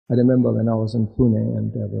I remember when I was in Pune,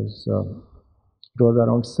 and it was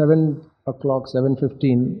around 7 o'clock,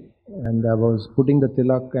 7:15, and I was putting the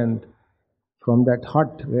tilak, and from that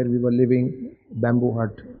hut where we were living, bamboo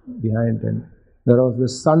hut behind, and there was the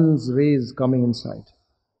sun's rays coming inside.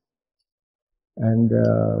 And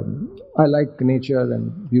I like nature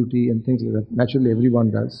and beauty and things like that. Naturally,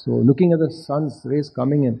 everyone does. So looking at the sun's rays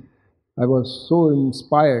coming in, I was so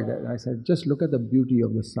inspired. I said, just look at the beauty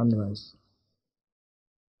of the sunrise.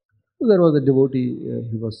 So there was a devotee,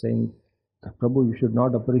 he was saying, Prabhu, you should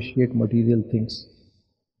not appreciate material things.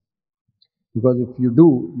 Because if you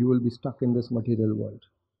do, you will be stuck in this material world.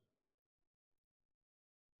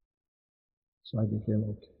 So I became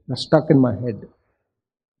okay. That's stuck in my head.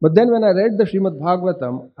 But then when I read the Srimad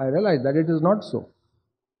Bhagavatam, I realized that it is not so.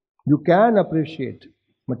 You can appreciate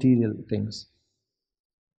material things.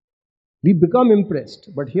 We become impressed,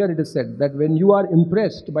 but here it is said that when you are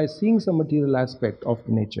impressed by seeing some material aspect of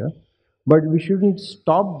nature, but we shouldn't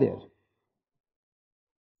stop there.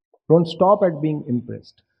 Don't stop at being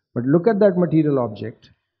impressed, but look at that material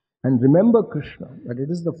object and remember Krishna, that it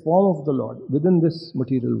is the form of the Lord within this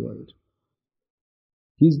material world.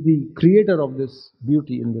 He is the creator of this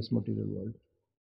beauty in this material world.